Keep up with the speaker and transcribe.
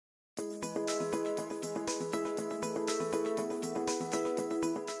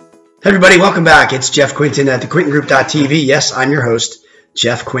Hey everybody, welcome back. It's Jeff Quintin at the QuintinGroup.tv. Yes, I'm your host,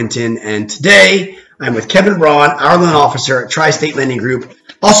 Jeff Quintin, and today I'm with Kevin Braun, our loan officer at TriState Lending Group,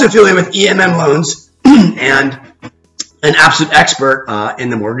 also affiliated with EMM Loans and an absolute expert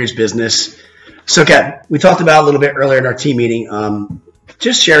in the mortgage business. So, Kevin, we talked about a little bit earlier in our team meeting.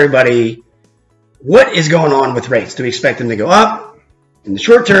 Just share everybody what is going on with rates. Do we expect them to go up in the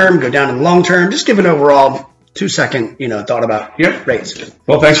short term, go down in the long term? Just give an overall 2-second, thought about rates.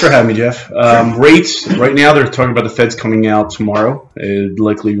 Well, thanks for having me, Jeff. Rates, right now, they're talking about the Fed's coming out tomorrow. It'd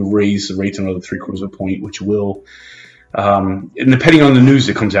likely raise the rates another 0.75 of a point, which will, and depending on the news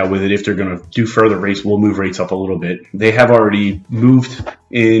that comes out with it, if they're going to do further rates, we'll move rates up a little bit. They have already moved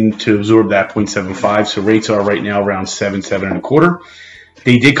in to absorb that 0.75, so rates are right now around 7.25.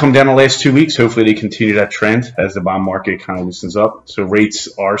 They did come down the last 2 weeks. Hopefully they continue that trend as the bond market kind of loosens up. So rates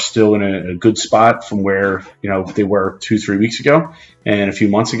are still in a good spot from where they were 2-3 weeks ago and a few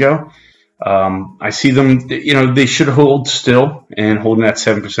months ago. I see them, they should hold still and holding that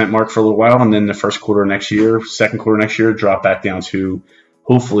 7% mark for a little while, and then the first quarter next year, second quarter next year, drop back down to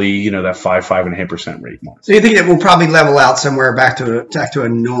hopefully that 5.5% rate mark. So you think it will probably level out somewhere back to a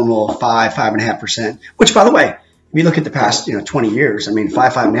normal 5.5%, which, by the way, if you look at the past, 20 years,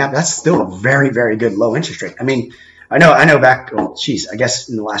 5.5, that's still a very, very good low interest rate. I know back, I guess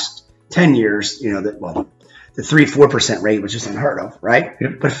in the last 10 years, the 3-4% rate was just unheard of, right?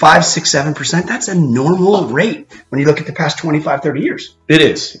 Yep. But 5, 6, 7%, that's a normal rate when you look at the past 25, 30 years. It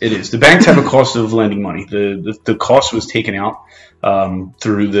is. The banks have a cost of lending money. The cost was taken out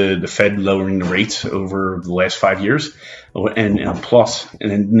through the Fed lowering the rates over the last 5 years, and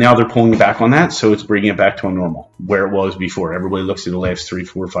then now they're pulling back on that, so it's bringing it back to a normal where it was before. Everybody looks at the last 3,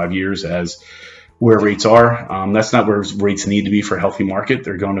 4, 5 years as where rates are. That's not where rates need to be for a healthy market.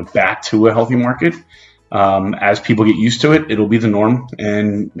 They're going back to a healthy market. As people get used to it, it'll be the norm.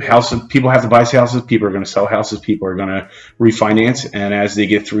 And people have to buy houses. People are going to sell houses. People are going to refinance. And as they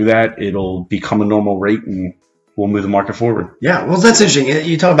get through that, it'll become a normal rate, and we'll move the market forward. Yeah, well, that's interesting.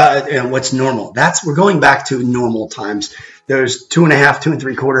 You talk about what's normal. We're going back to normal times. There's 2.5%,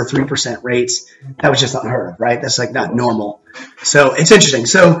 2.75%, 3% rates. That was just unheard of, right? That's like not normal. So it's interesting.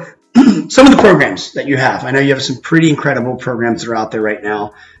 So some of the programs that you have, I know you have some pretty incredible programs that are out there right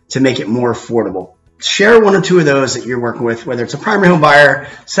now to make it more affordable. Share one or two of those that you're working with, whether it's a primary home buyer,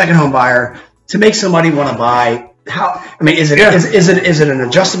 second home buyer, to make somebody want to buy. Is it an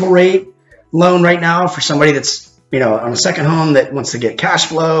adjustable rate loan right now for somebody that's on a second home that wants to get cash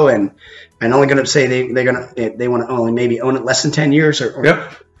flow and only going to say they want to only maybe own it less than 10 years or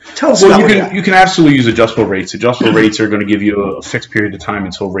Yep. Tell us. Well, you can absolutely use adjustable rates. Adjustable rates are going to give you a fixed period of time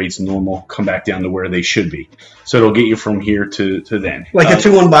until rates normal come back down to where they should be. So it'll get you from here to then. Like a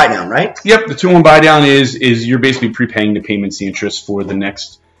 2-1 buy down, right? Yep. The 2-1 buy down is you're basically prepaying the payments, the interest for the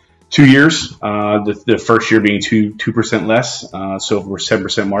next 2 years. The first year being 2% less. So if we're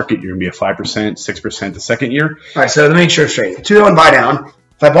 7% market, you're going to be at 5%, 6% the second year. All right. So let me make sure it's straight. 2-1 buy down.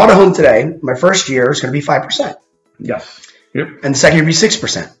 If I bought a home today, my first year is going to be 5%. Yeah. Yep. And the second year would be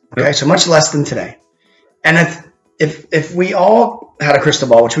 6%. Okay, yep. So much less than today. And if we all had a crystal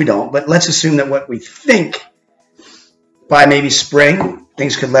ball, which we don't, but let's assume that what we think by maybe spring,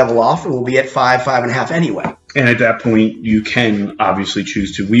 things could level off and we'll be at 5.5 anyway. And at that point, you can obviously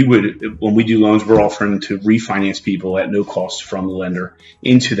choose to. When we do loans, we're offering to refinance people at no cost from the lender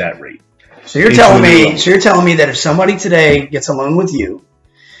into that rate. So you're telling me that if somebody today gets a loan with you,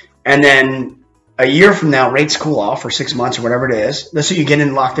 and then a year from now, rates cool off for 6 months or whatever it is. Let's say you get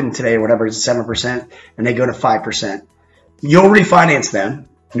in locked in today or whatever, it's 7%, and they go to 5%. You'll refinance them.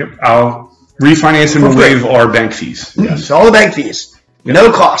 Yep, I'll refinance them and waive our bank fees. Yes. So all the bank fees, yep.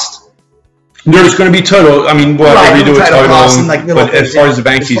 No cost. There's going to be total. Whatever you do with title costs and but as far as the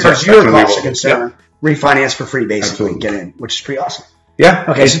bank fees, as far as your costs are concerned, refinance for free basically, get in, which is pretty awesome. Yeah.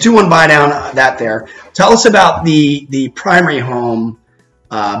 Okay, so 2-1 buy down that there. Tell us about the primary home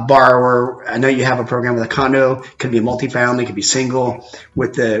borrower. I know you have a program with a condo. It could be multifamily, it could be single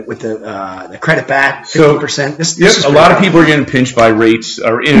with the credit back 50%. This is a lot of people are getting pinched by rates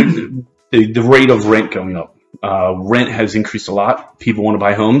or the rate of rent going up. Rent has increased a lot. People want to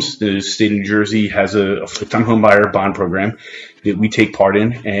buy homes. The state of New Jersey has a first-time home buyer bond program that we take part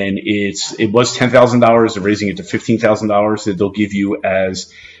in, and it was $10,000. They're raising it to $15,000 that they'll give you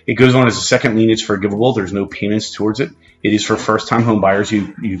as it goes on as a second lien. It's forgivable. There's no payments towards it. It is for first-time home buyers.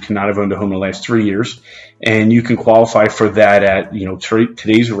 You cannot have owned a home in the last 3 years, and you can qualify for that at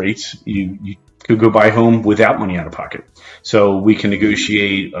today's rates. You could go buy a home without money out of pocket. So we can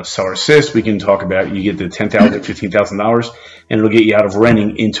negotiate a seller assist. We can talk about you get the $10,000, $15,000, and it'll get you out of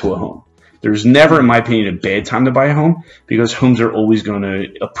renting into a home. There's never, in my opinion, a bad time to buy a home because homes are always going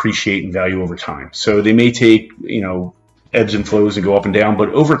to appreciate in value over time. So they may take, ebbs and flows and go up and down, but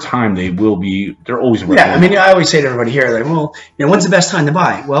over time they're always worth. Yeah, I mean, I always say to everybody here, like, well, when's the best time to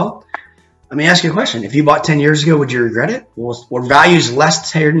buy? Well, let me ask you a question. If you bought 10 years ago, would you regret it? Well, were values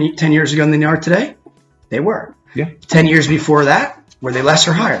less 10 years ago than they are today? They were. Yeah. 10 years before that, were they less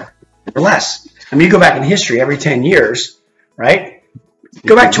or higher? Or less. I mean, you go back in history every 10 years, right?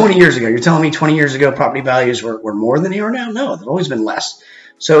 Go back 20 years ago. You're telling me 20 years ago property values were more than they are now? No, they've always been less.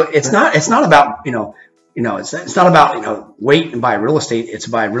 So it's not about, it's not about, wait and buy real estate. It's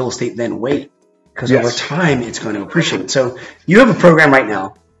buy real estate, then wait. Because over time, it's going to appreciate. So you have a program right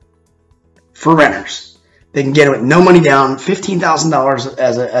now for renters. They can get it with no money down, $15,000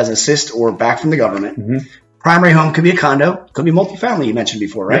 as assist or back from the government. Mm-hmm. Primary home could be a condo, could be multifamily you mentioned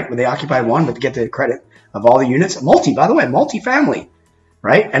before, right? Where they occupy one, but to get the credit of all the units. By the way, multifamily,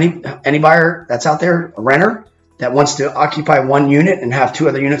 right? Any buyer that's out there, a renter that wants to occupy one unit and have two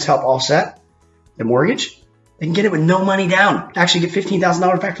other units help offset the mortgage, they can get it with no money down. Actually get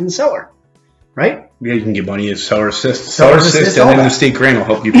 $15,000 back from the seller, right? Yeah, you can get money as seller assist. Seller assist, and then the state grant will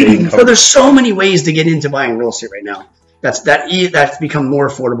help you pay. So there's so many ways to get into buying real estate right now. That's become more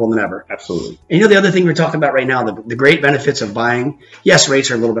affordable than ever. Absolutely. And the other thing we're talking about right now, the great benefits of buying. Yes, rates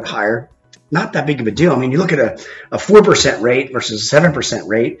are a little bit higher. Not that big of a deal. I mean, you look at a 4% rate versus a 7%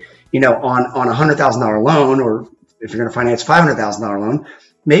 rate, on a $100,000 loan, or if you're going to finance $500,000 loan,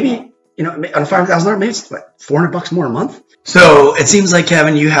 maybe, on a $500,000, maybe it's what, $400 more a month. So it seems like,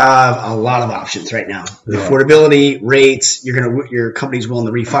 Kevin, you have a lot of options right now. The affordability, rates, your company's willing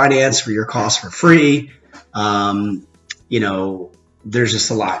to refinance for your costs for free. There's just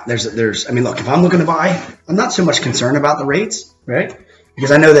a lot. Look, if I'm looking to buy, I'm not so much concerned about the rates, right?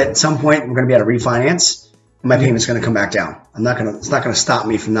 Because I know that at some point we're going to be able to refinance and my payment's going to come back down. It's not going to stop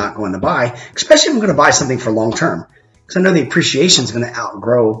me from not going to buy, especially if I'm going to buy something for long term. Because I know the appreciation is going to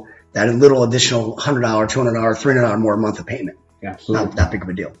outgrow that little additional $100, $200, $300 more a month of payment. Yeah, absolutely. Not that big of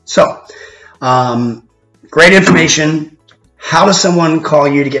a deal. So, great information. How does someone call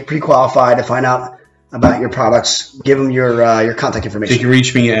you to get pre-qualified to find out about your products? Give them your contact information. So you can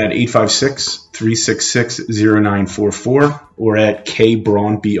reach me at 856-366-0944 or at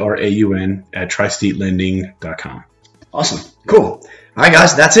kbraun, B-R-A-U-N, at TriStateLending.com. Awesome. Cool. All right,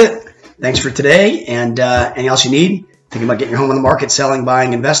 guys, that's it. Thanks for today. And anything else you need, thinking about getting your home on the market, selling,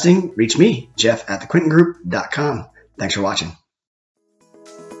 buying, investing, reach me, Jeff at theQuintinGroup.com. Thanks for watching.